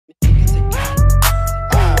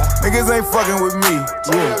Niggas ain't fucking with me.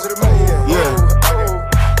 Yeah.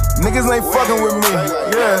 Niggas ain't fucking with me.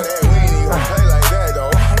 Yeah.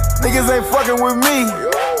 Niggas ain't fucking with me.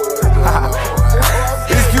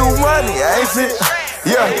 It's you money, ain't it?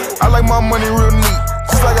 Yeah, I like my money real neat,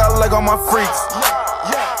 just like I like all my freaks.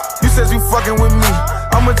 You said you fucking with me,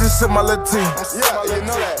 I'ma just sip my little tea.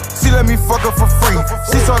 She let me fuck her for free,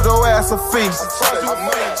 she told your ass a fee.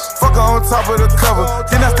 Fuck her on top of the cover,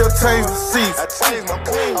 then I still change the seats.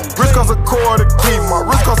 Wrist costs a quarter key, my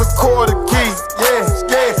wrist costs a quarter key.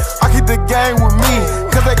 Yeah, I keep the gang with me,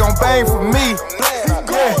 cause they gon' bang for me.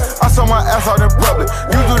 Yeah, I saw my ass out in public.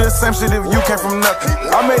 You do the same shit if you came from nothing.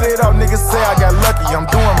 I made it out, niggas say I got lucky. I'm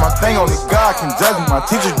doing my thing, only God can judge me. My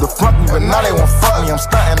teachers to front me, but now they won't fuck me. I'm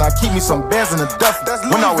stunting, I keep me some bands in the duffel.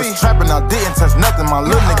 When I was trapping, I didn't touch nothing. My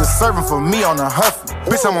little niggas serving for me on a huffy.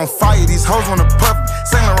 Bitch, I'm on fire, these hoes wanna puff me.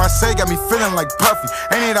 Saint Laurent Shea got me feeling like Puffy.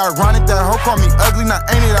 Ain't it ironic that hoe call me ugly? Now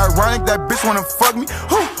ain't it ironic that bitch wanna fuck me?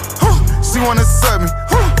 She wanna sub me.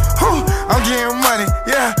 I'm getting money,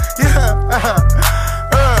 yeah.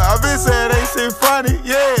 I been saying they shit funny,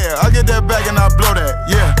 yeah. I get that back and I blow that,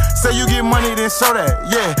 yeah. Say you get money, then show that,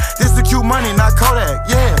 yeah. This the cute money, not Kodak,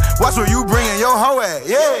 yeah. Watch where you bringin' your hoe at,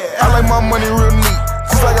 yeah. I like my money real neat,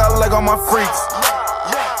 just like I like all my freaks.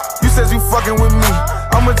 You said you fucking with me,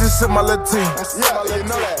 I'ma just sip my little tea.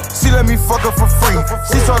 She let me fuck her for free,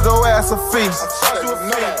 she told your ass a fee.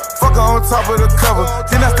 Fuck her on top of the cover,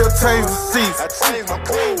 then I still change the seats.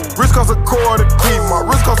 Wrist costs a quarter key, my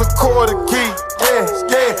wrist costs a quarter key.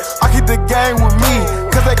 Yeah, I keep the gang with me,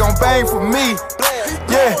 cause they gon' bang for me.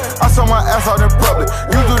 Yeah, I saw my ass out in public.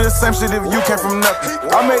 You do the same shit if you came from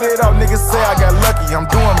nothing. I made it out, niggas say I got lucky. I'm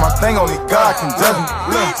doing my thing, only God can judge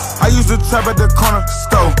me. I used to trap at the corner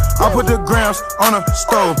store. I put the grams on the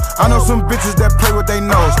stove. I know some bitches that play with they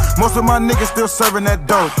nose. Most of my niggas still serving that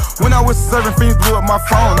dope. When I was serving, fiends blew up my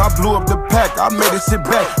phone. I blew up the pack, I made it shit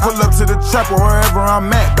back. Pull up to the trap or wherever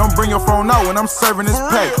I'm at. Don't bring your phone out when I'm serving this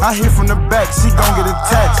pack. I hit from the back, she gon' get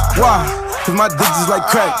attached. Why? Cause my dick just like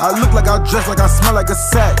crack. I look like I dress like I smell like a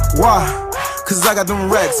sack. Why? Cause I got them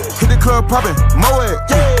racks. Hit the club poppin', mow it,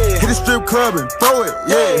 yeah. Hit the strip club and throw it,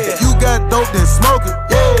 yeah. You got dope, then smoke it,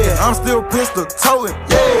 yeah. I'm still pistol toting,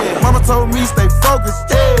 yeah. Mama told me stay focused,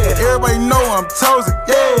 yeah. Everybody know I'm chosen,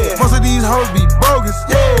 yeah. Most of these hoes be bogus,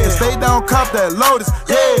 yeah. Stay down, cop that Lotus,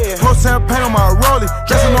 yeah. Pour champagne on my rollie.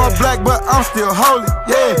 Dressing all black, but I'm still holy,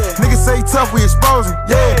 yeah. Niggas say tough, we expose 'em,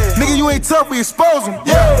 yeah. Nigga, you ain't tough, we expose 'em,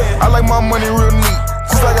 yeah. I like my money real neat,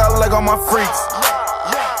 just like I like all my freaks.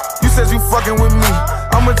 You said you fucking with me,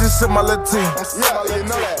 I'ma just sip my little tea.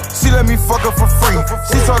 She let me fuck her for free,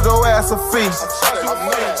 she told your ass a fee.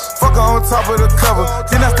 Fuck her on top of the cover,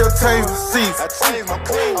 then I still change the seats.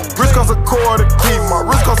 Wrist costs a quarter key, my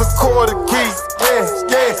wrist costs a quarter key.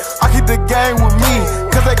 Yeah, I keep the gang with me,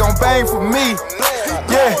 cause they gon' bang for me.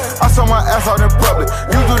 Yeah, I saw my ass out in public.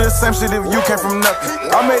 You do the same shit if you came from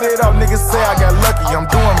nothing. I made it out, niggas say I got lucky. I'm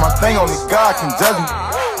doing my thing, only God can judge me.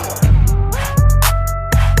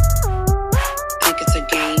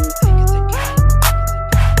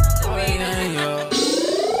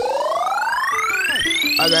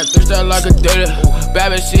 I got 3 stars like a data.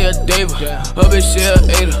 Bad bitch, she a diva. Her bitch, she a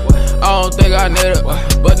eater. I don't think I need it,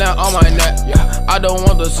 but now on my neck. I don't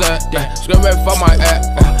want the set. Screaming for my act.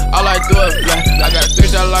 I like do it flat. I got 3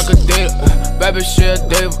 stars like a data. Bad bitch, she a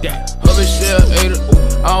diva. Her bitch, she a eater.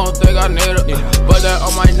 I don't think I need it, but now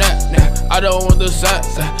on my neck. I don't want the set.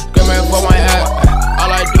 Screaming for my act. I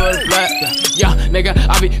like do it flat. Yeah, nigga,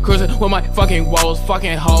 I be cruising with my fucking woes,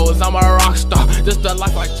 fucking hoes. I'm a rock star. This the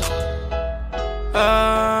life I chose.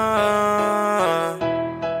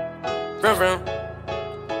 Vroom.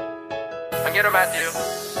 I get about you.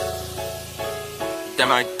 Then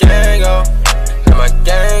my gang go.